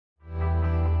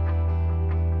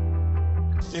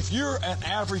If you're an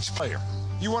average player,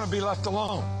 you want to be left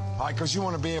alone, right? Because you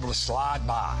want to be able to slide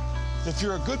by. If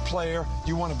you're a good player,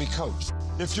 you want to be coached.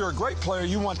 If you're a great player,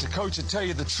 you want the coach to tell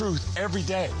you the truth every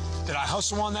day. Did I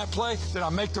hustle on that play? Did I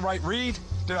make the right read?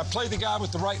 Did I play the guy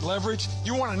with the right leverage?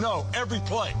 You want to know every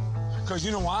play. Because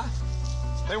you know why?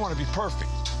 They want to be perfect.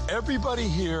 Everybody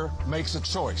here makes a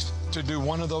choice to do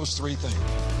one of those three things.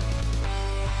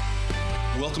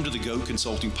 Welcome to the GOAT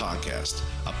Consulting Podcast,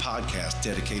 a podcast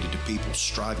dedicated to people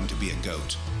striving to be a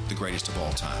GOAT, the greatest of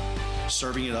all time,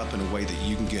 serving it up in a way that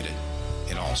you can get it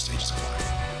in all stages of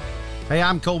life. Hey,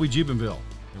 I'm Colby Jubenville,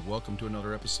 and welcome to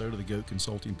another episode of the GOAT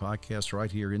Consulting Podcast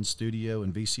right here in studio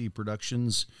in VC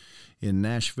Productions in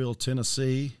Nashville,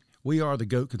 Tennessee. We are the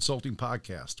GOAT Consulting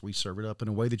Podcast. We serve it up in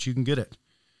a way that you can get it.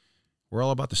 We're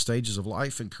all about the stages of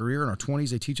life and career. In our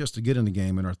 20s, they teach us to get in the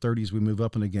game. In our 30s, we move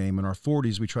up in the game. In our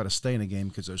 40s, we try to stay in the game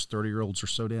because those 30-year-olds are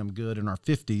so damn good. In our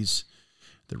 50s,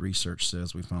 the research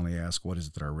says we finally ask, what is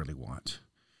it that I really want?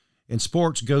 In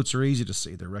sports, GOATs are easy to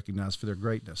see. They're recognized for their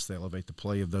greatness. They elevate the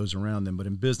play of those around them. But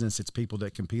in business, it's people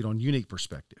that compete on unique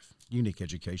perspective, unique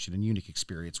education, and unique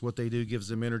experience. What they do gives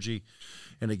them energy,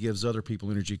 and it gives other people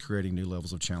energy, creating new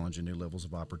levels of challenge and new levels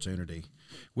of opportunity.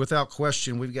 Without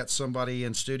question, we've got somebody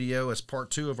in studio as part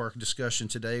two of our discussion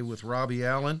today with Robbie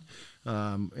Allen.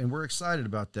 And we're excited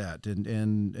about that.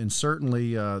 And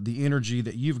certainly the energy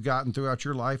that you've gotten throughout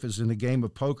your life is in the game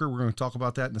of poker. We're going to talk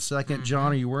about that in a second. Mm-hmm.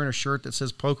 John, are you wearing a shirt that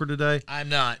says poker today? I'm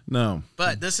not. No.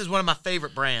 But this is one of my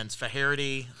favorite brands,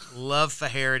 Faherty. Love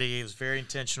Faherty. It was very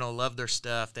intentional. Love their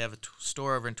stuff. They have a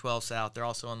store over in 12 South. They're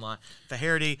also online.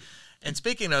 Faherty. And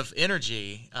speaking of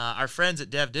energy, our friends at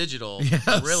Dev Digital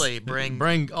really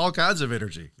bring all kinds of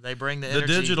energy. They bring the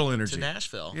digital energy to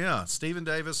Nashville. Yeah. Stephen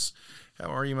Davis, how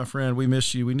are you, my friend? We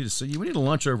miss you. We need to see you. We need to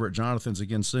lunch over at Jonathan's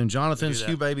again soon. Jonathan's,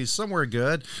 Hugh Baby's, somewhere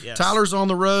good. Yes. Tyler's on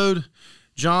the road.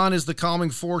 John is the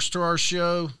calming force to our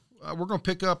show. We're going to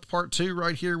pick up part two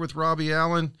right here with Robbie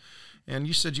Allen. And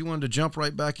you said you wanted to jump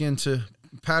right back into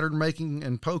pattern making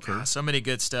and poker. So many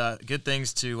good stuff, good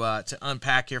things to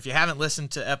unpack here. If you haven't listened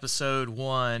to episode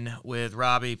 1 with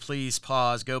Robbie, please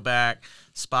pause, go back,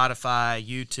 Spotify,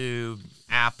 YouTube,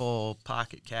 Apple,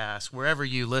 Pocket Cast, wherever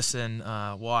you listen,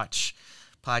 watch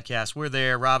podcasts. We're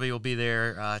there. Robbie will be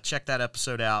there. Check that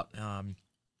episode out.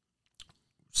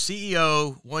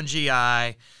 CEO,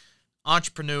 1GI,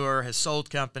 entrepreneur, has sold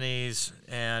companies,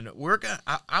 and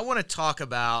I want to talk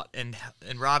about, and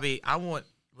Robbie,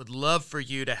 would love for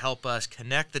you to help us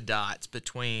connect the dots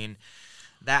between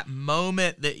that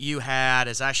moment that you had,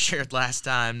 as I shared last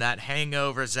time, that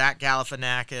hangover, Zach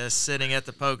Galifianakis sitting at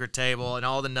the poker table and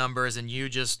all the numbers, and you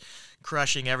just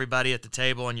crushing everybody at the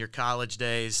table in your college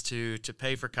days to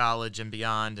pay for college and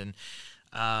beyond. And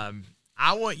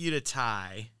I want you to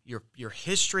tie your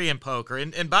history in poker.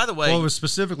 And by the way, well, it was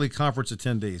specifically conference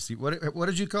attendees. What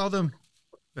did you call them?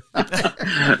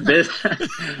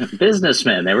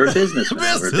 Businessmen. They were businessmen.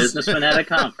 They were businessmen at a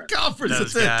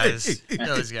conference.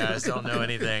 Those guys don't know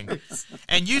anything.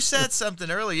 And you said something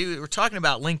earlier. You were talking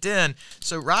about LinkedIn.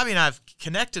 So Robbie and I have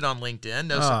connected on LinkedIn.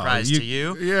 No surprise to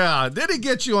you. Yeah. Did he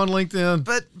get you on LinkedIn?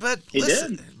 But he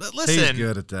listen, did. But listen, he's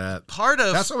good at that.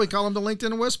 That's why we call him the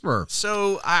LinkedIn Whisperer.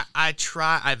 So I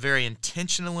very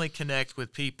intentionally connect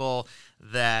with people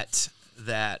that.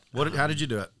 How did you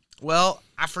do it? Well,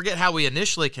 I forget how we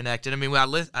initially connected. I mean,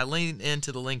 I lean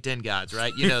into the LinkedIn gods,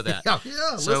 right? You know that.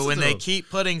 yeah. So when they keep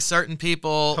putting certain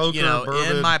people, Poker,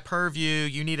 in my purview,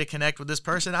 you need to connect with this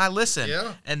person, I listen.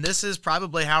 Yeah. And this is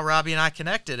probably how Robbie and I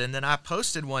connected. And then I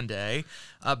posted one day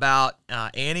about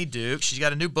Annie Duke. She's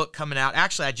got a new book coming out.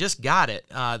 Actually, I just got it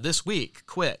this week,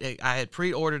 Quit. I had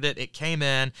pre-ordered it. It came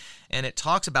in, and it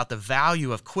talks about the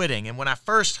value of quitting. And when I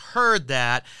first heard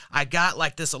that, I got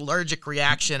like this allergic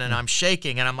reaction, and I'm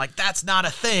shaking, and I'm like, that's not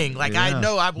a thing. Like, I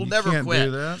know I will never quit.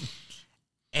 Do that.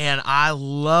 And I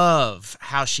love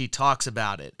how she talks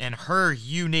about it and her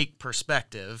unique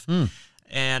perspective.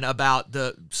 And about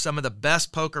some of the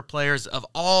best poker players of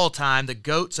all time, the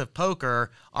GOATs of poker,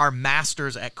 are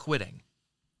masters at quitting.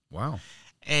 Wow.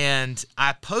 And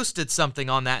I posted something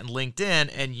on that in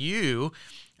LinkedIn, and you,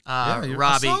 Robbie,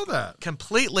 I saw that.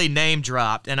 Completely name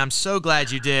dropped, and I'm so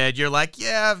glad you did. You're like, me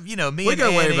we and go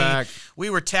Annie, way back. We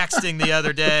were texting the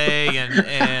other day,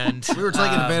 and we were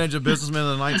taking advantage of businessmen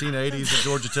in the 1980s at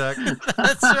Georgia Tech.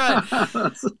 That's right.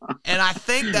 And I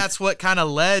think that's what kind of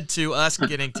led to us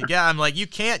getting together. I'm like, you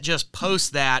can't just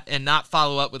post that and not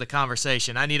follow up with a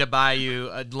conversation. I need to buy you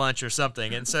a lunch or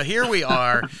something. And so here we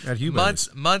are,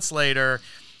 months later.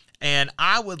 And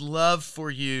I would love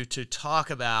for you to talk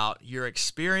about your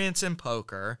experience in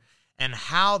poker and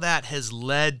how that has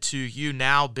led to you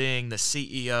now being the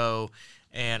CEO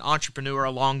and entrepreneur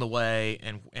along the way,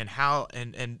 and how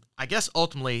and I guess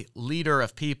ultimately leader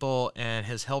of people, and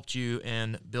has helped you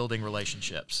in building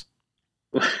relationships.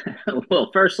 Well,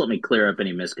 first, let me clear up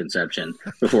any misconception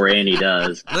before Andy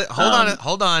does.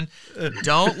 Hold on.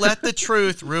 Don't let the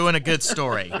truth ruin a good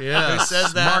story. Yeah. Who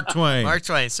says that? Mark Twain. Mark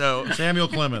Twain. So Samuel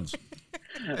Clemens.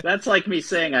 That's like me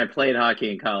saying I played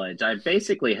hockey in college. I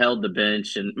basically held the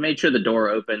bench and made sure the door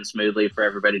opened smoothly for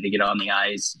everybody to get on the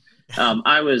ice.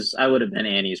 I would have been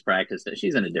Annie's practice.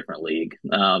 She's in a different league.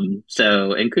 And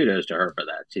kudos to her for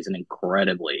that. She's an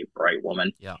incredibly bright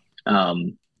woman. Yeah.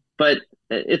 But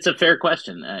it's a fair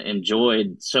question.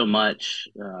 Enjoyed so much.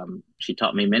 She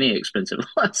taught me many expensive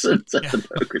lessons at the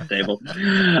poker table.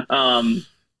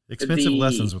 Expensive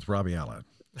lessons with Robbie Allen.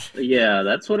 Yeah,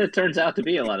 that's what it turns out to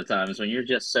be a lot of times when you're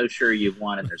just so sure you've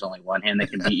won and there's only one hand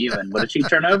that can beat you. And what did she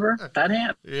turn over? That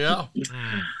hand. Yeah.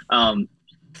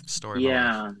 Story.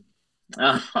 Yeah.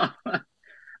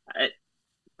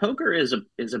 Poker is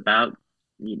about,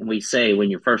 we say when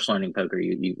you're first learning poker,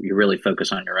 you really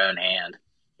focus on your own hand.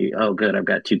 Oh, good, I've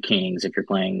got two kings if you're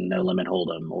playing no limit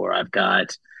hold'em, or I've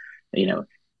got,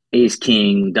 ace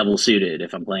king double suited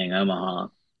if I'm playing Omaha.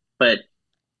 But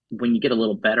when you get a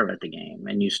little better at the game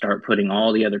and you start putting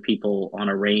all the other people on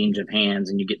a range of hands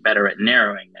and you get better at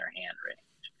narrowing their hand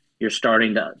range, you're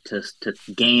starting to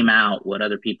game out what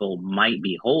other people might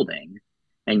be holding,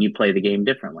 and you play the game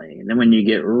differently. And then when you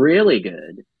get really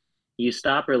good, you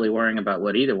stop really worrying about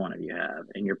what either one of you have,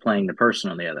 and you're playing the person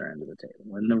on the other end of the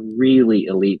table. And the really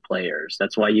elite players,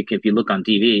 that's why if you look on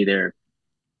TV,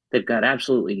 they've got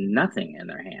absolutely nothing in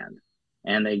their hand,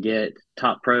 and they get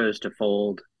top pros to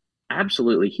fold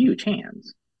absolutely huge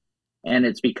hands, and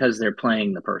it's because they're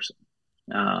playing the person.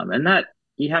 And that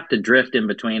you have to drift in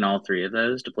between all three of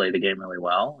those to play the game really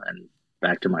well. And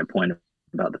back to my point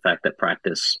about the fact that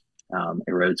practice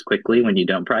erodes quickly when you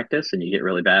don't practice, and you get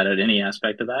really bad at any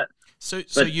aspect of that. So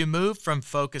you move from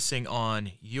focusing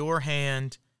on your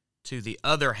hand to the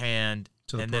other hand,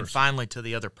 and then finally to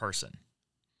the other person.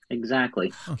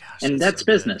 Exactly. Oh, gosh, and that's so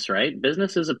business, good. Right?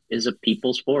 Business is a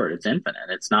people sport. It's infinite.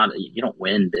 It's not, you don't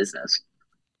win business,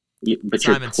 but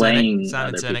you're playing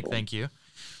Simon other Sinek, people. Thank you.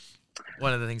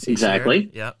 One of the things he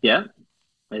exactly. shared. Yeah.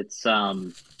 It's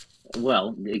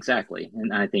well, exactly.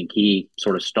 And I think he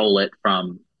sort of stole it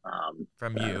from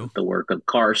you, the work of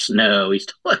Kars. No, he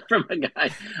stole it from a guy.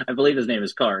 I believe his name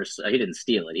is Kars. He didn't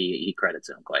steal it. He credits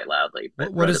him quite loudly.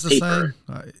 What is the saying?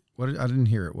 I didn't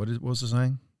hear it. What was the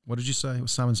saying? What did you say? What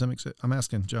Simon Sinek said? I'm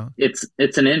asking John. It's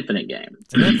an infinite game.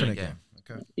 It's an infinite game.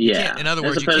 Okay. Yeah. In other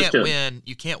words,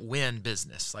 you can't win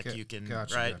business. Like you can,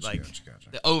 right? Gotcha.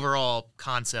 The overall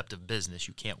concept of business,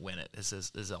 you can't win it. This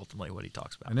is ultimately what he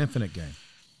talks about. An infinite game.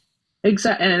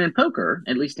 Exactly. And in poker,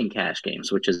 at least in cash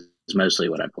games, which is mostly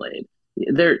what I played,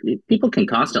 people can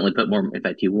constantly put more. In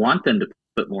fact, you want them to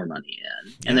put more money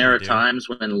in. And there are times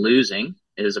when losing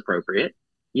is appropriate.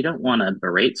 You don't want to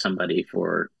berate somebody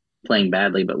for playing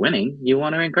badly but winning. You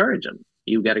want to encourage them.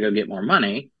 You got to go get more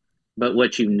money. But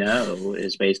what you know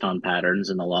is based on patterns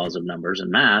and the laws of numbers and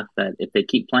math, that if they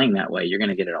keep playing that way, you're going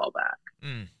to get it all back.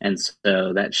 And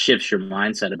so that shifts your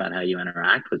mindset about how you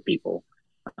interact with people.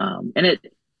 And it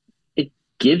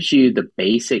gives you the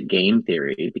basic game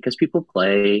theory, because people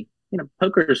play,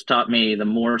 poker has taught me the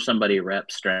more somebody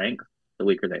reps strength, the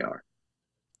weaker they are.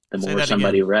 The more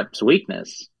somebody reps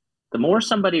weakness, the more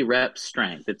somebody reps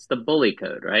strength. It's the bully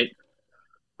code, right?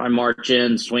 I march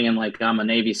in swinging like I'm a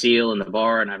Navy SEAL in the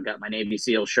bar, and I've got my Navy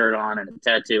SEAL shirt on and a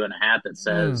tattoo and a hat that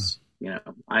says,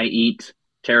 I eat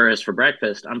terrorists for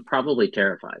breakfast. I'm probably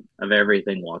terrified of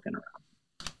everything walking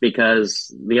around,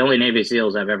 because the only Navy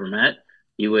SEALs I've ever met,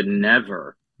 you would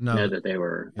never know that they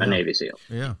were a Navy SEAL.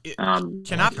 Yeah.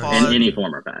 Can I pause? In any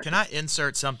form or fashion. Can I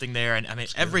insert something there? And I mean,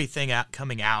 everything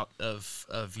coming out of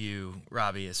you,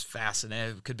 Robbie, is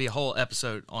fascinating. It could be a whole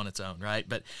episode on its own, right?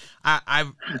 But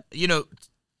I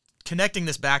connecting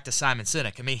this back to Simon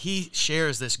Sinek, I mean, he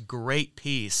shares this great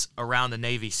piece around the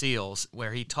Navy SEALs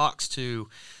where he talks to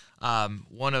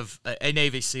one of a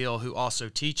Navy SEAL who also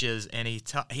teaches, and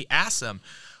he asks him,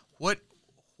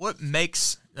 what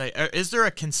makes, is there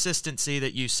a consistency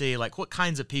that you see, like what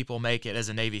kinds of people make it as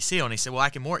a Navy SEAL? And he said, well, I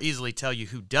can more easily tell you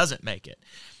who doesn't make it.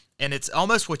 And it's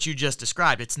almost what you just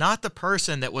described. It's not the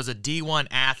person that was a D1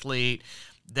 athlete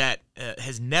that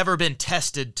has never been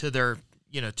tested to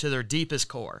their deepest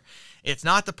core. It's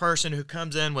not the person who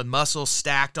comes in with muscles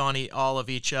stacked on all of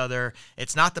each other.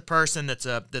 It's not the person that's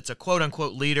a quote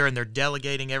unquote leader and they're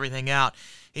delegating everything out.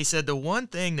 He said the one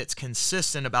thing that's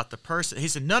consistent about the person, he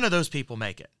said none of those people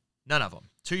make it. None of them.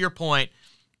 To your point,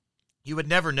 you would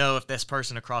never know if this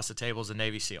person across the table is a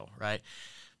Navy SEAL, right?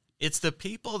 It's the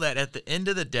people that at the end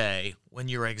of the day, when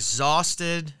you're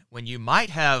exhausted, when you might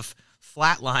have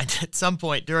flatlined at some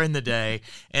point during the day,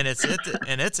 and it's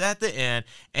at the end,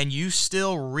 and you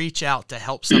still reach out to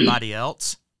help somebody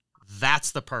else,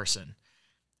 that's the person.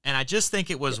 And I just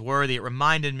think it was worthy. It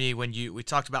reminded me when we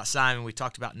talked about Simon, we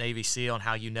talked about Navy SEAL and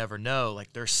how you never know.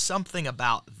 Like, there's something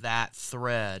about that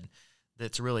thread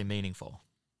that's really meaningful.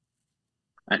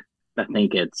 I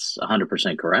think it's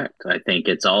 100% correct. I think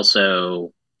it's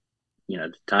also,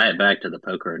 to tie it back to the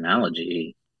poker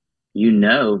analogy,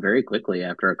 very quickly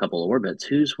after a couple of orbits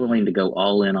who's willing to go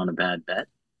all in on a bad bet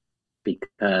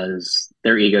because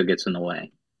their ego gets in the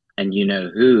way, and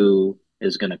who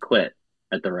is going to quit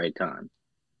at the right time.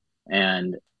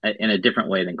 And in a different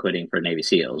way than quitting for Navy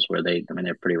SEALs, where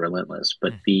they're pretty relentless,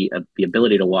 but the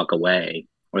ability to walk away,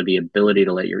 or the ability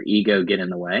to let your ego get in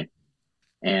the way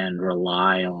and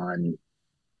rely on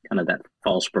kind of that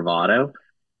false bravado,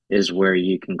 is where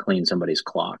you can clean somebody's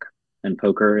clock. In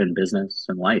poker and business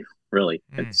and life, really,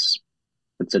 it's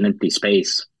an empty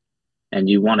space, and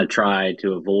you want to try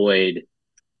to avoid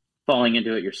falling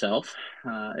into it yourself.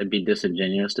 It'd be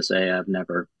disingenuous to say I've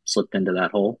never slipped into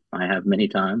that hole. I have many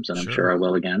times, and I'm sure I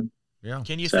will again. Yeah.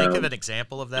 Can you think of an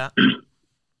example of that?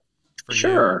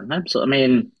 Sure.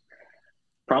 Absolutely.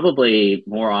 Probably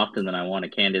more often than I want to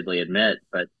candidly admit,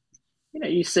 but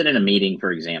you sit in a meeting,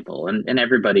 for example, and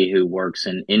everybody who works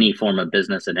in any form of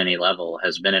business at any level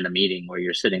has been in a meeting where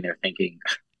you're sitting there thinking,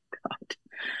 God,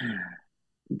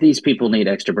 these people need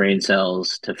extra brain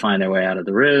cells to find their way out of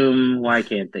the room. Why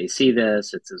can't they see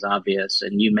this? It's as obvious.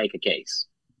 And you make a case,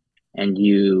 and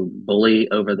you bully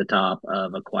over the top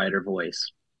of a quieter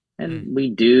voice. And we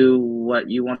do what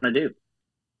you want to do.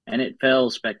 And it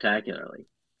fails spectacularly.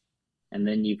 And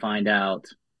then you find out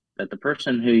that the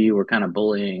person who you were kind of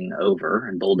bullying over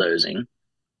and bulldozing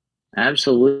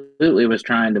absolutely was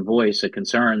trying to voice a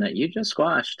concern that you just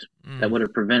squashed that would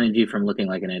have prevented you from looking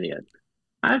like an idiot.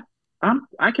 I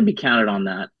can be counted on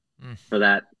that for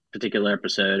that particular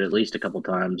episode at least a couple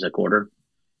times a quarter.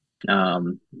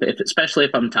 Especially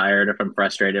if I'm tired, if I'm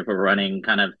frustrated, if we're running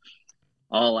kind of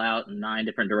all out in 9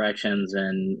 different directions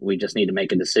and we just need to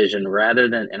make a decision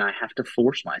and I have to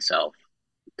force myself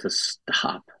to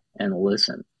stop and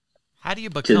listen. How do you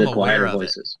become aware of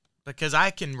voices? It? Because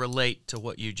I can relate to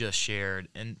what you just shared,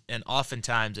 and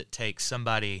oftentimes it takes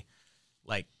somebody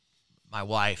like my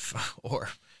wife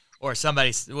or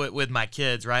somebody with my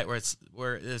kids, right? Where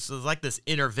it's like this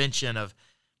intervention of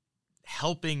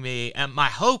helping me, and my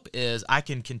hope is I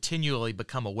can continually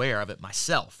become aware of it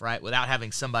myself, right, without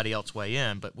having somebody else weigh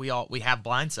in. But we have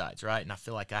blind sides, right? And I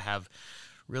feel like I have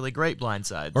really great blind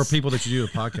sides, or people that you do a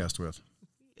podcast with.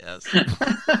 Yes.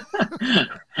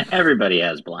 Everybody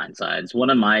has blind sides. One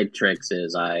of my tricks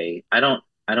is I don't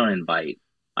invite.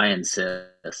 I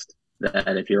insist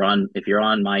that if you're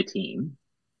on my team,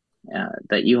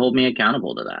 that you hold me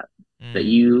accountable to that. That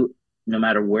you, no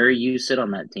matter where you sit on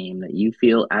that team, that you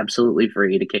feel absolutely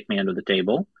free to kick me under the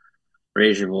table,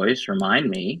 raise your voice, remind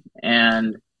me.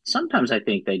 And sometimes I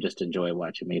think they just enjoy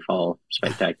watching me fall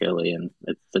spectacularly, and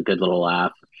it's a good little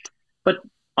laugh. But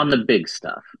on the big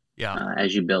stuff,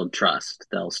 as you build trust,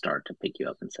 they'll start to pick you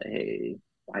up and say, "Hey,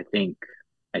 I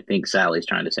think Sally's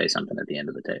trying to say something at the end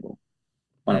of the table.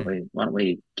 Why don't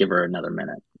we give her another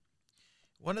minute?"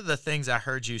 One of the things I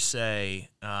heard you say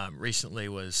recently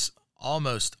was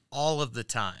almost all of the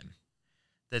time,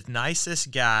 the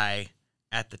nicest guy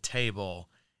at the table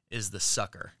is the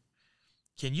sucker.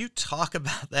 Can you talk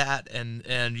about that?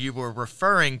 And you were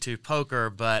referring to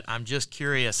poker, but I'm just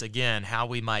curious again how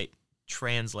we might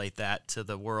translate that to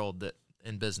the world that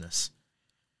in business.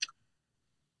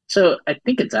 So I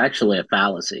think it's actually a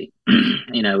fallacy.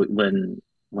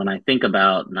 When I think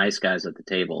about nice guys at the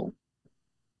table,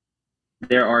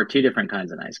 there are 2 different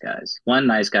kinds of nice guys. One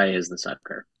nice guy is the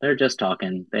sucker. They're just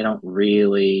talking. They don't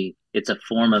really, it's a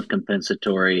form of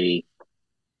compensatory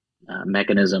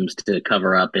mechanisms to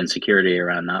cover up insecurity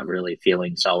around not really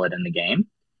feeling solid in the game.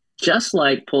 Just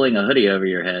like pulling a hoodie over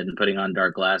your head and putting on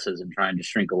dark glasses and trying to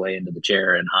shrink away into the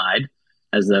chair and hide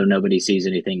as though nobody sees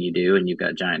anything you do and you've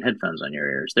got giant headphones on your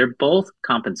ears. They're both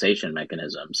compensation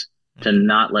mechanisms to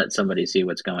not let somebody see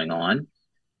what's going on.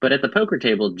 But at the poker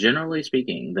table, generally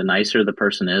speaking, the nicer the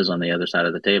person is on the other side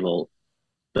of the table,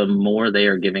 the more they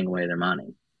are giving away their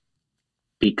money,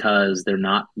 because they're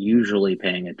not usually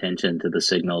paying attention to the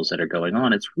signals that are going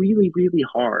on. It's really, really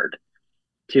hard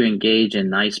to engage in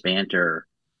nice banter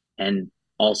and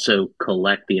also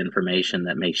collect the information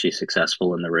that makes you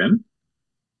successful in the room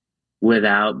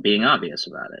without being obvious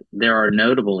about it. There are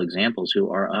notable examples who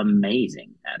are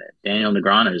amazing at it. Daniel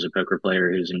Negreanu is a poker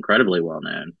player who's incredibly well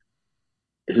known,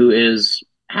 who is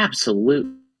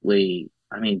absolutely absolutely,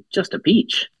 I mean, just a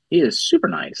peach. He is super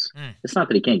nice. It's not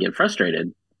that he can't get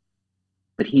frustrated,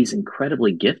 but he's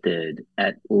incredibly gifted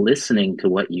at listening to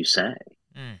what you say.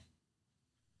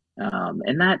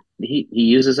 And that he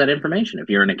uses that information. If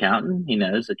you're an accountant, he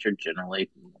knows that you're generally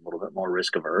a little bit more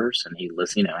risk averse, and he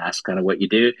listens, asks kind of what you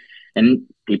do, and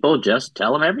people just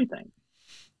tell him everything.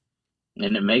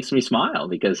 And it makes me smile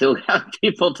because he'll have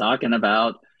people talking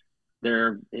about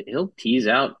he'll tease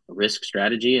out risk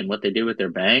strategy and what they do with their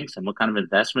banks and what kind of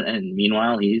investment. And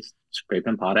meanwhile, he's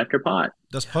scraping pot after pot.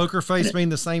 Does poker face mean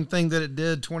the same thing that it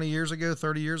did 20 years ago,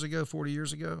 30 years ago, 40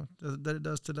 years ago that it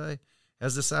does today?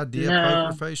 Has this idea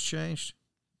of poker face changed?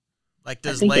 Like,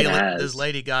 does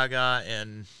Lady Gaga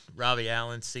and Robbie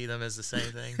Allen see them as the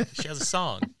same thing? She has a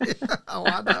song. Oh,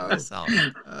 I know.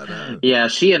 I know. Yeah,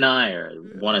 she and I are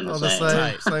one and the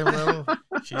same. Same level.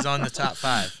 She's on the top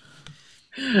 5.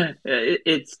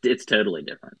 It's totally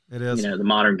different. It is. The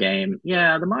modern game.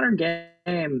 Yeah, the modern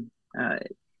game.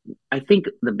 I think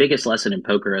the biggest lesson in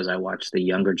poker, as I watch the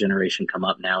younger generation come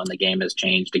up now and the game has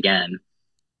changed again,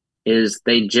 is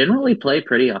they generally play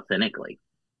pretty authentically.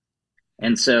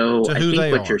 And so I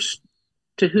think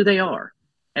to who they are.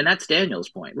 And that's Daniel's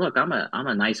point. Look, I'm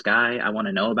a nice guy. I want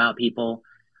to know about people,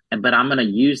 but I'm going to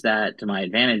use that to my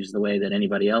advantage the way that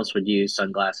anybody else would use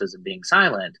sunglasses and being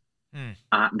silent.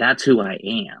 That's who I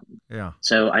am. Yeah.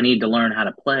 So I need to learn how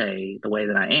to play the way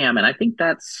that I am. And I think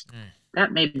that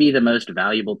may be the most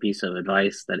valuable piece of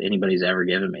advice that anybody's ever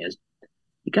given me is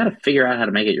you got to figure out how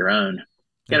to make it your own.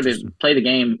 You got to play the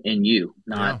game in you,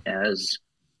 not as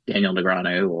Daniel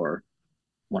Negreanu or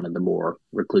one of the more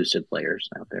reclusive players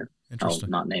out there. I'll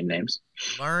not name names.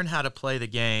 Learn how to play the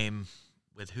game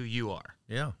with who you are.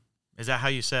 Yeah. Is that how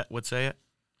you would say it?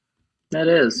 That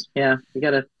is. Yeah. You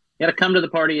got to come to the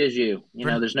party as you.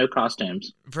 There's no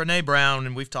costumes. Brene Brown,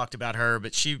 and we've talked about her,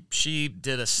 but she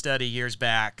did a study years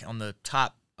back on the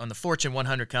Fortune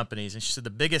 100 companies, and she said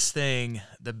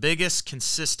the biggest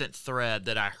consistent thread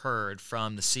that I heard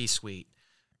from the C-suite,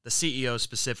 the CEO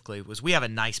specifically, was we have a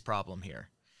nice problem here.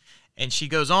 And she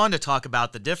goes on to talk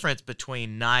about the difference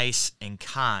between nice and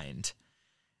kind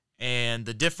and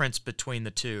the difference between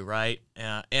the two, right?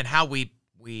 And how we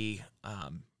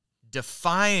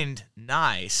defined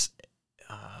nice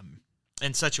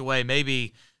in such a way,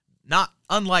 maybe not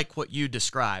unlike what you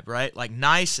described, right? Like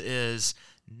nice is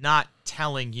not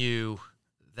telling you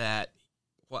that,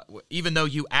 even though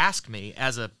you ask me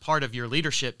as a part of your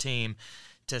leadership team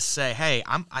to say, hey,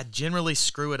 I generally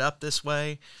screw it up this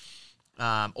way.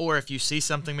 Or if you see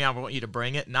something I want you to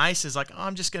bring it. Nice is like,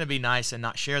 I'm just going to be nice and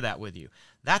not share that with you.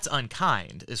 That's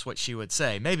unkind, is what she would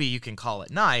say. Maybe you can call it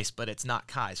nice, but it's not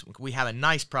kind. We have a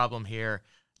nice problem here,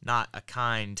 not a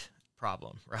kind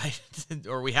problem, right?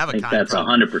 Or we have a kind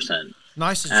problem. That's 100%.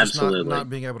 Nice is absolutely just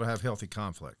not being able to have healthy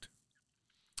conflict.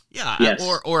 Yeah, yes.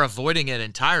 or avoiding it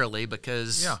entirely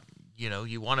because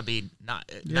you want to be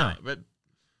not. But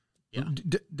yeah,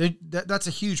 that's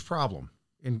a huge problem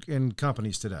in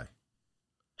companies today.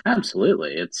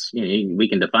 Absolutely. It's we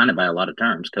can define it by a lot of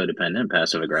terms: codependent,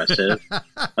 passive aggressive,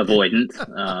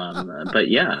 avoidant. But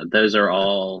yeah, those are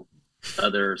all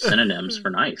other synonyms for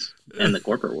nice in the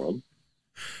corporate world.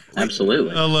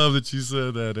 Absolutely. I love that you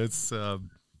said that. It's you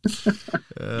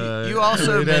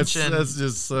also mentioned that's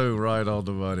just so right on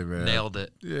the money, man. Nailed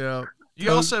it. Yeah.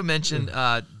 You also mentioned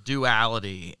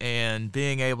duality and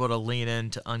being able to lean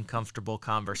into uncomfortable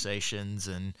conversations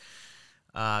and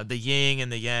the yin and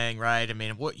the yang, right? I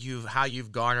mean, how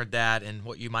you've garnered that and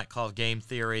what you might call game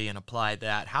theory and applied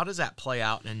that. How does that play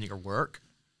out in your work?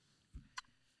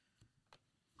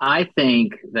 I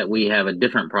think that we have a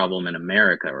different problem in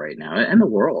America right now, and the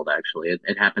world, actually.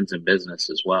 It happens in business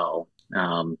as well,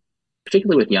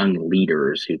 particularly with young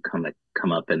leaders who come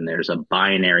up and there's a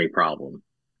binary problem.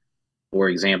 For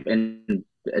example, and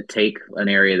take an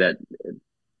area that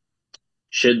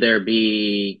should there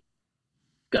be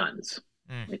guns?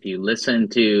 If you listen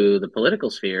to the political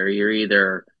sphere, you're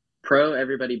either pro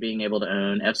everybody being able to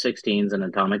own F-16s and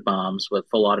atomic bombs with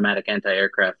full automatic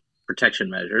anti-aircraft protection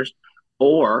measures,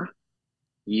 or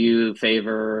you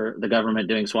favor the government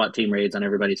doing SWAT team raids on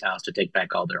everybody's house to take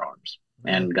back all their arms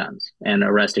and guns and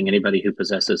arresting anybody who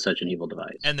possesses such an evil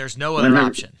device. And there's no other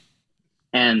option.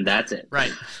 And that's it.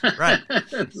 Right. Right.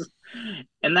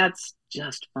 And that's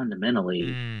just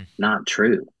fundamentally not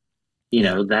true.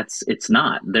 It's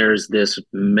not. There's this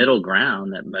middle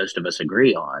ground that most of us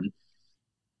agree on,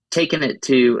 taking it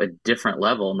to a different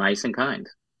level, nice and kind.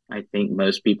 I think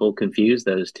most people confuse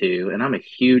those two, and I'm a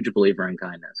huge believer in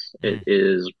kindness. It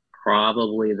is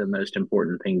probably the most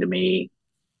important thing to me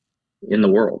in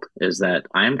the world, is that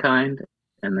I am kind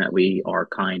and that we are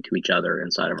kind to each other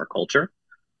inside of our culture.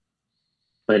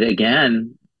 But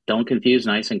again, don't confuse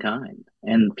nice and kind.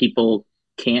 And people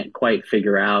can't quite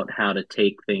figure out how to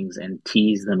take things and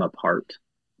tease them apart.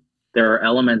 There are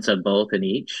elements of both in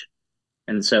each.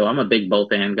 And so I'm a big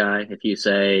both and guy. If you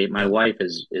say, my wife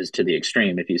is to the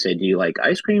extreme. If you say, do you like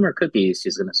ice cream or cookies?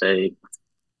 She's going to say,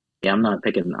 yeah, I'm not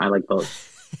picking. I like both.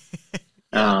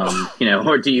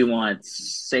 Or do you want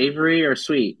savory or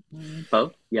sweet?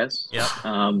 Both. Yes. Yep.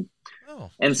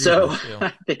 And so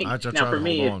I think now for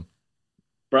me,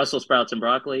 Brussels sprouts and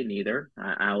broccoli, neither.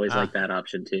 I always like that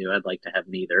option too. I'd like to have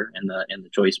neither in the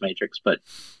choice matrix, but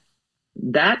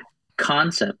that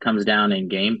concept comes down in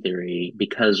game theory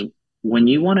because when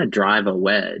you want to drive a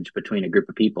wedge between a group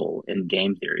of people in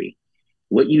game theory,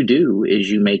 what you do is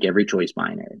you make every choice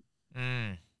binary.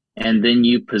 And then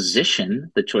you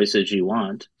position the choices you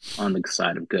want on the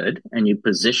side of good, and you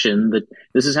position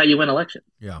this is how you win elections.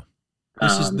 Yeah.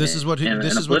 This is what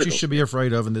you should be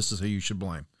afraid of, and this is who you should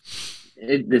blame.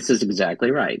 This is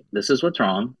exactly right. This is what's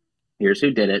wrong. Here's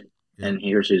who did it, and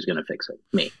here's who's going to fix it.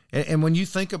 Me. And when you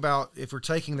think about, if we're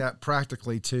taking that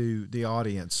practically to the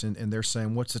audience, and they're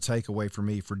saying, what's the takeaway for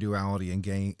me for duality and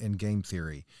game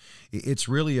theory? It's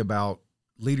really about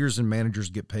leaders and managers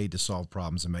get paid to solve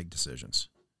problems and make decisions.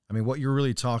 I mean, what you're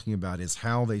really talking about is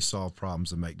how they solve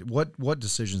problems and make what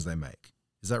decisions they make.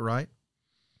 Is that right?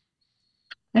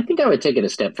 I think I would take it a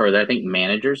step further. I think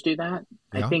managers do that.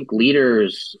 Yeah. I think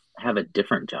leaders have a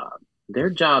different job. Their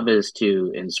job is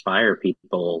to inspire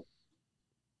people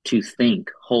to think,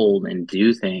 hold, and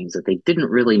do things that they didn't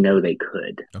really know they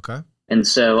could. Okay. And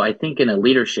so I think in a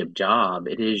leadership job,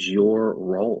 it is your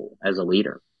role as a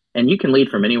leader. And you can lead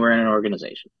from anywhere in an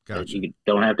organization. Gotcha. You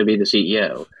don't have to be the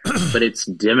CEO, but it's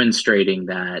demonstrating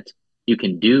that you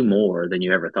can do more than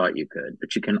you ever thought you could,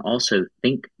 but you can also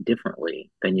think differently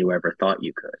than you ever thought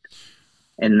you could.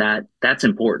 And that's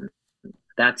important.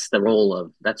 That's the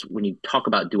role that's when you talk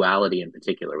about duality in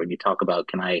particular, when you talk about,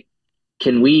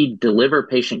 can we deliver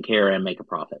patient care and make a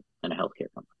profit in a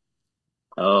healthcare company?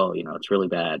 Oh, it's really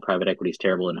bad. Private equity is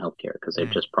terrible in healthcare because they're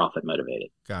just profit motivated.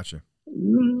 Gotcha.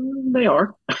 They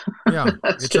are. Yeah,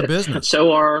 it's a business.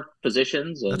 So are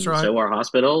physicians, and that's right. So are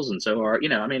hospitals, and so are,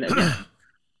 again,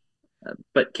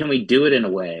 but can we do it in a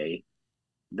way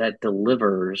that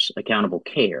delivers accountable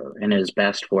care and is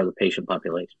best for the patient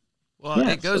population? Well,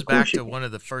 yes, it goes back to one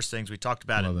of the first things we talked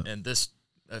about in this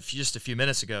just a few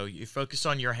minutes ago. You focus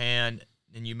on your hand,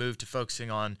 and you move to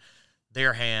focusing on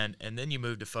their hand, and then you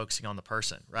move to focusing on the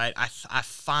person, right? I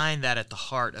find that at the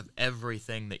heart of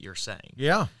everything that you're saying.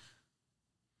 Yeah.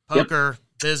 Poker,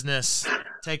 business,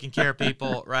 taking care of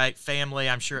people, right? Family,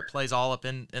 I'm sure it plays all up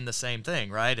in the same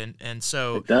thing, right? And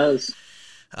so it does.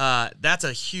 That's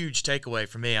a huge takeaway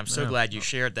for me. I'm so glad you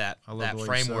shared that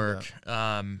framework.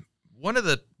 One of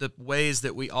the ways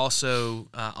that we also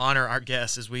honor our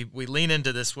guests is we lean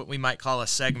into this, what we might call a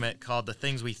segment called The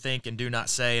Things We Think and Do Not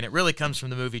Say, and it really comes from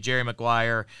the movie Jerry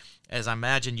Maguire, as I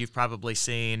imagine you've probably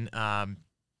seen.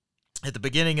 At the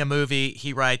beginning of a movie,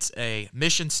 he writes a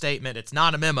mission statement. It's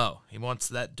not a memo. He wants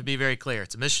that to be very clear.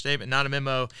 It's a mission statement, not a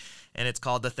memo, and it's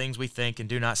called The Things We Think and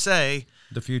Do Not Say.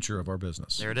 The future of our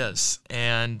business. There it is.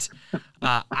 And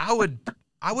I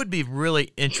would be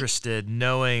really interested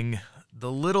knowing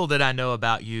the little that I know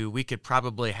about you. We could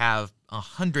probably have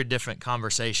 100 different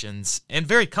conversations, and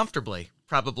very comfortably,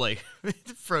 probably,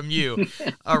 from you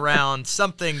around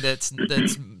something that's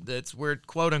we're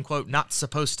quote unquote not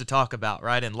supposed to talk about,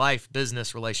 right? In life,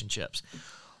 business, relationships.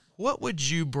 What would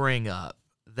you bring up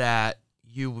that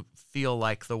you feel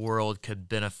like the world could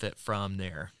benefit from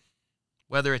there?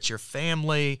 Whether it's your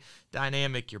family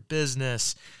dynamic, your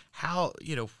business,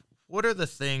 what are the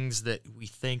things that we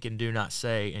think and do not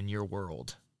say in your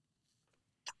world?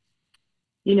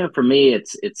 For me,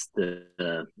 it's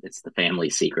the family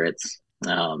secrets.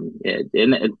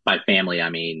 And by family, I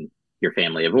mean your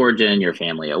family of origin, your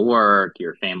family at work,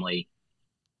 your family.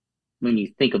 When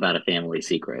you think about a family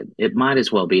secret, it might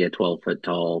as well be a 12-foot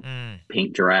tall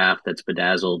pink giraffe that's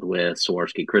bedazzled with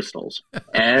Swarovski crystals.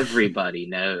 Everybody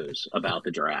knows about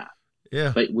the giraffe.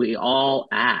 Yeah. But we all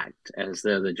act as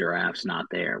though the giraffe's not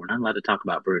there. We're not allowed to talk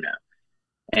about Bruno.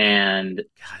 And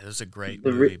God, it was a great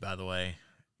movie, by the way.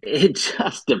 It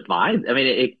just divides. I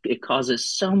mean, it causes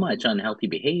so much unhealthy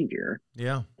behavior.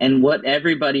 Yeah. And what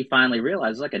everybody finally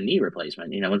realizes, like a knee replacement,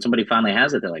 when somebody finally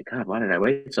has it, they're like, God, why did I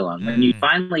wait so long? When you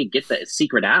finally get the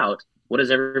secret out, what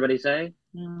does everybody say?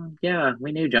 Yeah,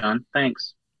 we knew, John.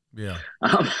 Thanks. Yeah.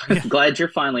 Glad you're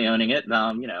finally owning it.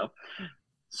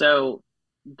 So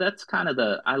that's kind of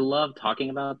I love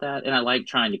talking about that. And I like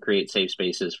trying to create safe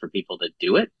spaces for people to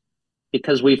do it,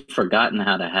 because we've forgotten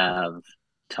how to have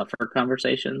tougher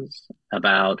conversations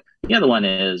about. The other one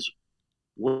is,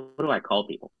 what do I call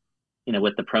people?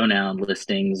 With the pronoun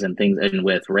listings and things, and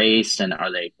with race, and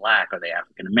are they Black? Are they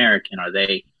African American? Are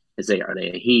they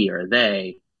a he or a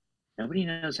they? Nobody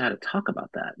knows how to talk about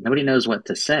that. Nobody knows what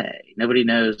to say. Nobody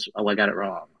knows, oh, I got it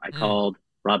wrong. I called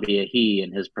Robbie a he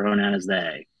and his pronoun is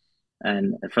they.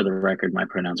 And for the record, my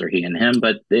pronouns are he and him,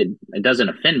 but it doesn't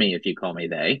offend me if you call me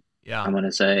they. Yeah. I'm going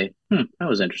to say, that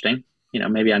was interesting.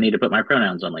 Maybe I need to put my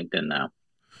pronouns on LinkedIn now.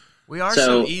 We are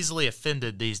so easily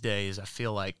offended these days, I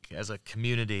feel like, as a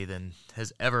community than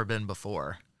has ever been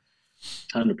before.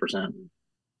 100%.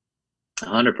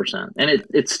 100%. And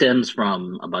it stems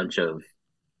from a bunch of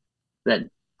that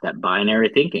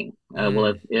binary thinking.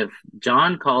 Well, if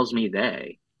John calls me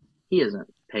they, he isn't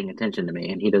paying attention to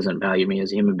me and he doesn't value me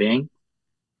as a human being.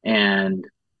 And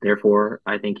therefore,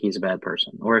 I think he's a bad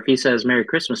person. Or if he says Merry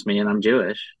Christmas to me and I'm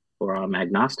Jewish or I'm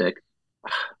agnostic,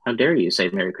 how dare you say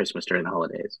Merry Christmas during the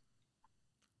holidays?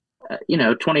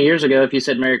 20 years ago, if you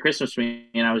said Merry Christmas to me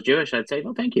and I was Jewish, I'd say,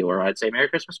 no, thank you. Or I'd say Merry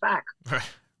Christmas back.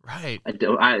 Right. I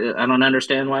don't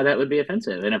understand why that would be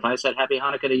offensive. And if I said Happy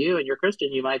Hanukkah to you and you're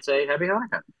Christian, you might say Happy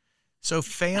Hanukkah. So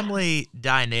family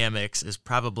dynamics is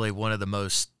probably one of the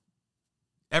most,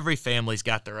 every family's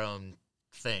got their own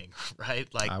thing, right?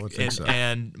 Like, I would think so.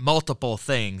 And multiple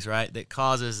things, right? That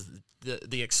causes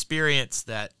the experience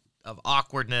of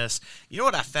awkwardness. You know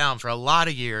what I found for a lot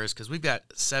of years, because we've got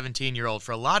 17-year-old,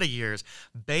 for a lot of years,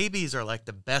 babies are like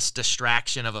the best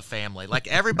distraction of a family. Like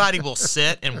everybody will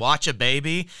sit and watch a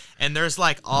baby, and there's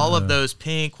like all of those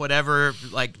pink, whatever,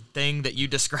 like thing that you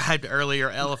described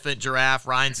earlier, elephant, giraffe,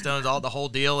 rhinestones, all the whole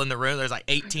deal in the room. There's like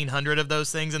 1,800 of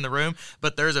those things in the room,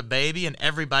 but there's a baby and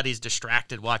everybody's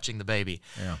distracted watching the baby.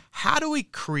 Yeah. How do we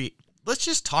create... Let's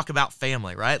just talk about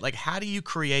family, right? Like, how do you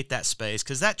create that space?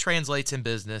 Because that translates in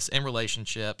business and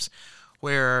relationships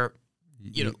where,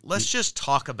 let's just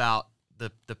talk about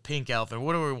the pink elephant,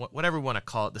 whatever we want to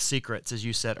call it, the secrets, as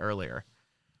you said earlier.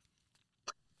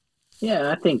 Yeah,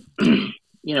 I think,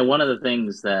 one of the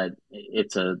things that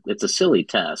it's a silly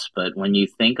test, but when you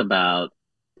think about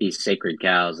these sacred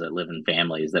cows that live in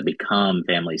families that become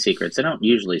family secrets, they don't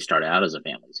usually start out as a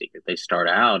family secret. They start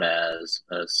out as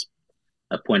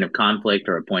a point of conflict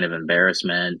or a point of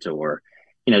embarrassment, or,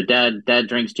 dad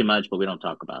drinks too much, but we don't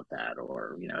talk about that,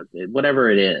 or, whatever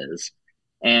it is.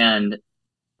 And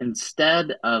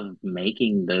instead of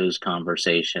making those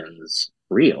conversations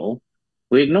real,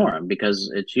 we ignore them because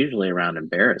it's usually around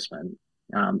embarrassment.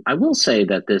 I will say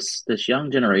that this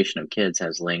young generation of kids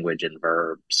has language and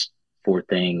verbs for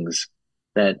things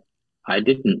that I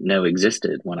didn't know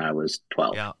existed when I was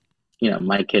 12. Yeah.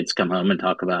 My kids come home and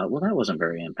talk about, well, that wasn't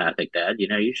very empathic, Dad.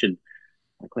 You should,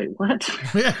 like, wait, what?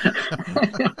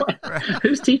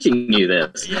 Who's teaching you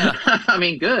this? Yeah. I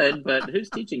mean, good, but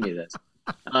who's teaching you this?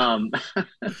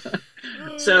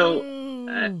 So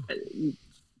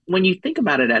when you think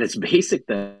about it at its basic,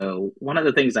 though, one of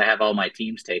the things I have all my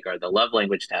teams take are the love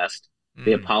language test,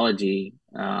 the apology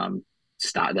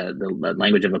style, the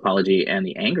language of apology, and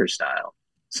the anger style.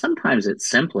 Sometimes it's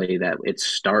simply that it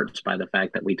starts by the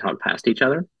fact that we talk past each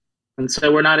other. And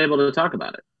so we're not able to talk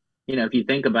about it. If you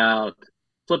think about,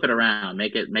 flip it around,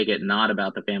 make it not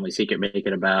about the family secret, make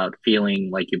it about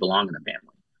feeling like you belong in the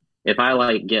family. If I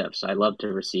like gifts, I love to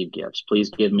receive gifts. Please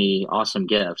give me awesome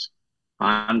gifts.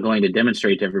 I'm going to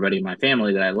demonstrate to everybody in my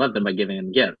family that I love them by giving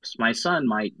them gifts. My son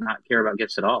might not care about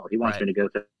gifts at all. He wants me to go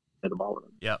to the ball with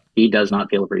him. Yep. He does not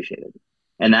feel appreciated.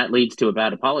 And that leads to a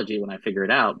bad apology when I figure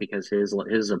it out, because his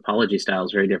apology style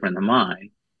is very different than mine.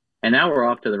 And now we're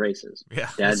off to the races. Yeah,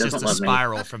 Dad it's doesn't just a love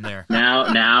spiral me. From there.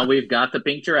 Now we've got the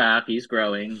pink giraffe. He's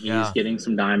growing. He's Yeah. getting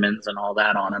some diamonds and all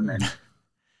that on him.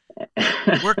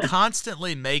 And We're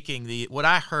constantly making what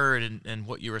I heard and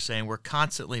what you were saying, we're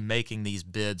constantly making these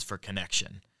bids for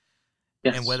connection.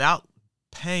 yes. And without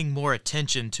paying more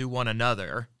attention to one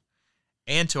another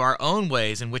and to our own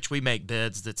ways in which we make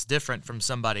bids that's different from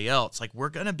somebody else, like, we're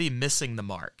going to be missing the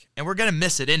mark. And we're going to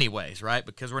miss it anyways, right?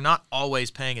 Because we're not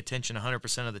always paying attention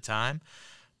 100% of the time.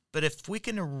 But if we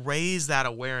can raise that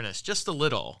awareness just a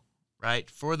little, right,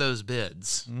 for those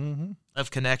bids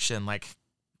of connection, like,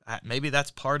 maybe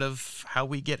that's part of how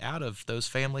we get out of those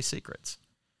family secrets.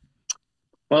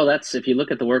 Well, that's, if you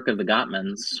look at the work of the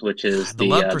Gottmans, which is The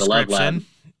Love Prescription. the Love Lab.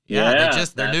 Yeah,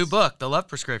 their new book, The Love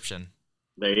Prescription.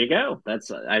 There you go.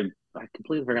 That's I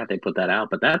completely forgot they put that out,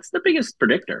 but that's the biggest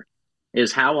predictor,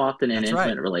 is how often in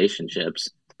intimate relationships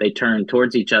they turn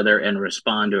towards each other and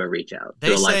respond to a reach out.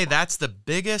 They say that's the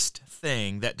biggest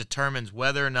thing that determines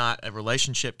whether or not a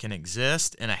relationship can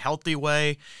exist in a healthy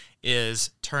way, is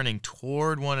turning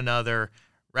toward one another,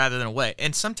 rather than away.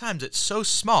 And sometimes it's so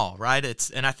small,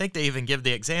 right? And I think they even give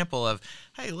the example of,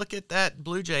 hey, look at that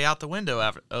blue jay out the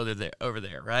window over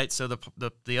there, right? So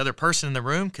the other person in the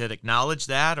room could acknowledge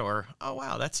that, or, oh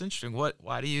wow, that's interesting. What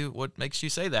makes you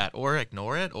say that? Or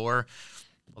ignore it, or,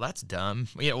 well, that's dumb.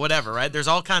 Whatever, right? There's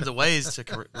all kinds of ways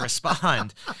to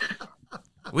respond.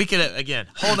 We could, again,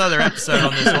 whole nother episode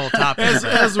on this whole topic.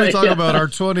 As we talk about our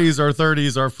 20s, our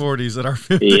 30s, our 40s, and our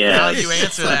 50s. Yeah. How you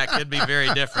answer that could be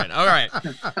very different. All right.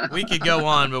 We could go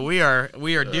on, but we are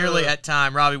dearly at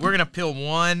time. Robbie, we're going to peel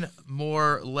one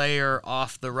more layer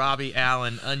off the Robbie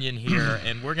Allen onion here,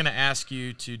 and we're going to ask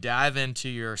you to dive into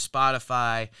your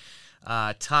Spotify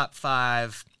top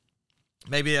 5.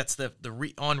 Maybe that's the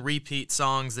on repeat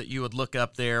songs that you would look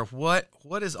up there. What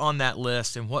is on that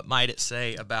list, and what might it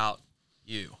say about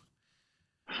you?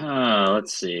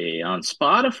 Let's see. On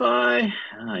Spotify,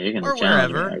 you're gonna or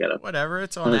challenge wherever, me. whatever.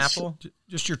 It's on Apple.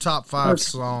 Just your top 5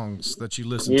 songs that you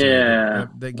listen Yeah, to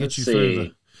that get you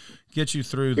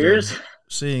through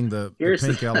seeing the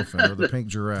pink elephant or the pink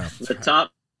giraffe. The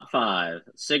top 5: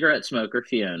 Cigarette Smoker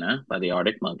Fiona by the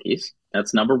Arctic Monkeys.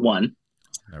 That's number 1.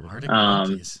 Never heard Arctic of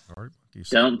Monkeys.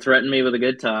 Don't Threaten Me with a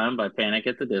Good Time by Panic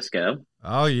at the Disco.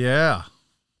 Oh yeah.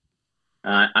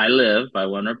 I Live by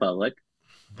One Republic.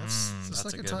 That's the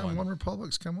second time One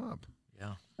Republic's come up.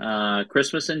 Yeah.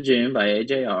 Christmas in June by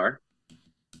AJR.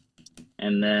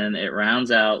 And then it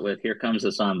rounds out with Here Comes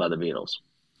the Sun by the Beatles.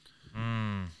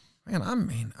 Man,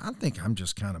 I think I'm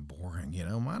just kind of boring,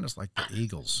 Mine is like the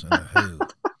Eagles and the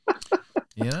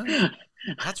Who.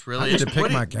 That's really I need to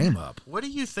pick my game up. What do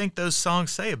you think those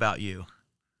songs say about you?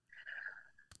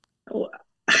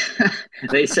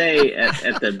 They say at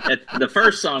the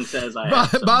first song says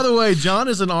By the way, John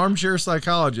is an armchair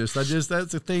psychologist.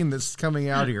 That's a theme that's coming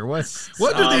out here. What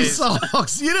do these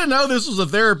songs? You didn't know this was a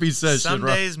therapy session. Some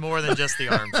days more than just the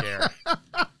armchair.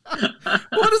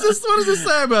 What does this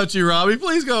say about you, Robbie?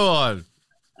 Please go on.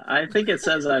 I think it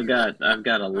says I've got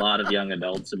a lot of young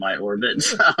adults in my orbit.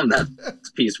 That's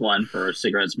piece 1 for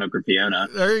Cigarette Smoker Fiona.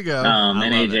 There you go.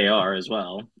 And AJR as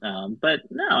well. But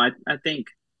no, I think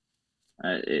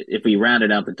if we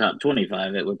rounded out the top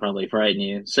 25, it would probably frighten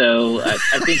you. So I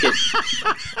think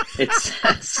it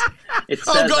says.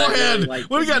 Oh, go ahead. Really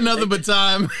we got nothing but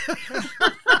time.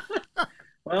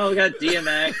 Well, we got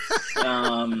DMX.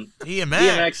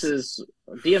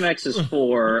 DMX is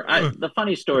 4. The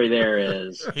funny story there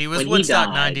is he was Woodstock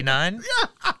 99.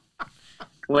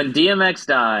 When DMX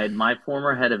died, my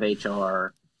former head of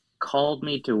HR called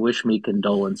me to wish me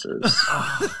condolences.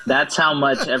 That's how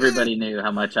much everybody knew how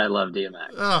much I love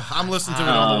DMX. I'm listening to it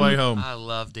on the way home. I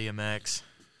love DMX.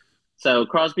 So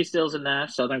Crosby, Stills, and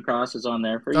Nash, Southern Cross is on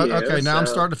there for you. Okay, now I'm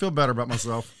starting to feel better about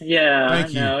myself. Yeah,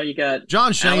 thank you. You got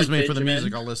John shames me for the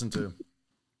music I'll listen to.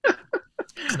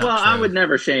 Well, I would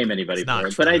never shame anybody for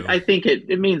it, but I think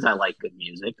it means I like good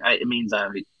music. It means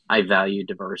I value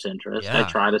diverse interests. Yeah. I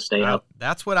try to stay up.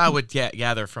 That's what I would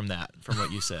gather from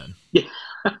what you said. Yeah.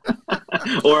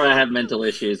 Or I have mental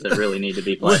issues that really need to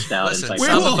be fleshed out. Listen,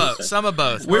 some of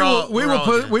both. We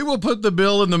will put the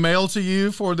bill in the mail to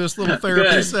you for this little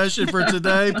therapy session for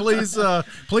today. Please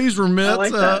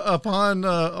remit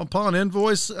upon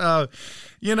invoice. I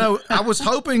was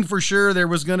hoping for sure there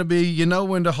was going to be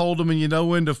when to hold them and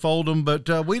when to fold them, but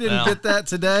we didn't get that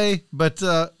today. But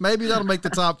maybe that'll make the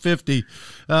top 50.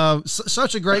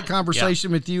 Such a great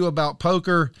conversation with you about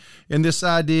poker and this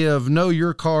idea of know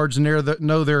your cards,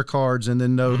 know their cards, and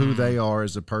then know who they are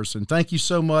as a person. Thank you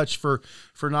so much for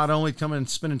not only coming and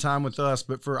spending time with us,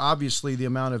 but for obviously the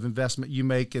amount of investment you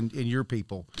make in your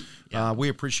people. Yeah. We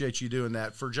appreciate you doing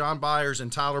that. For John Byers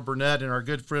and Tyler Burnett and our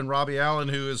good friend Robbie Allen,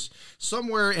 who is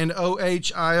somewhere in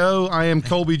OHIO, I am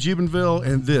Colby Jubenville,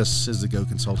 and this is the Go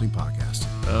Consulting Podcast.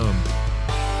 Boom.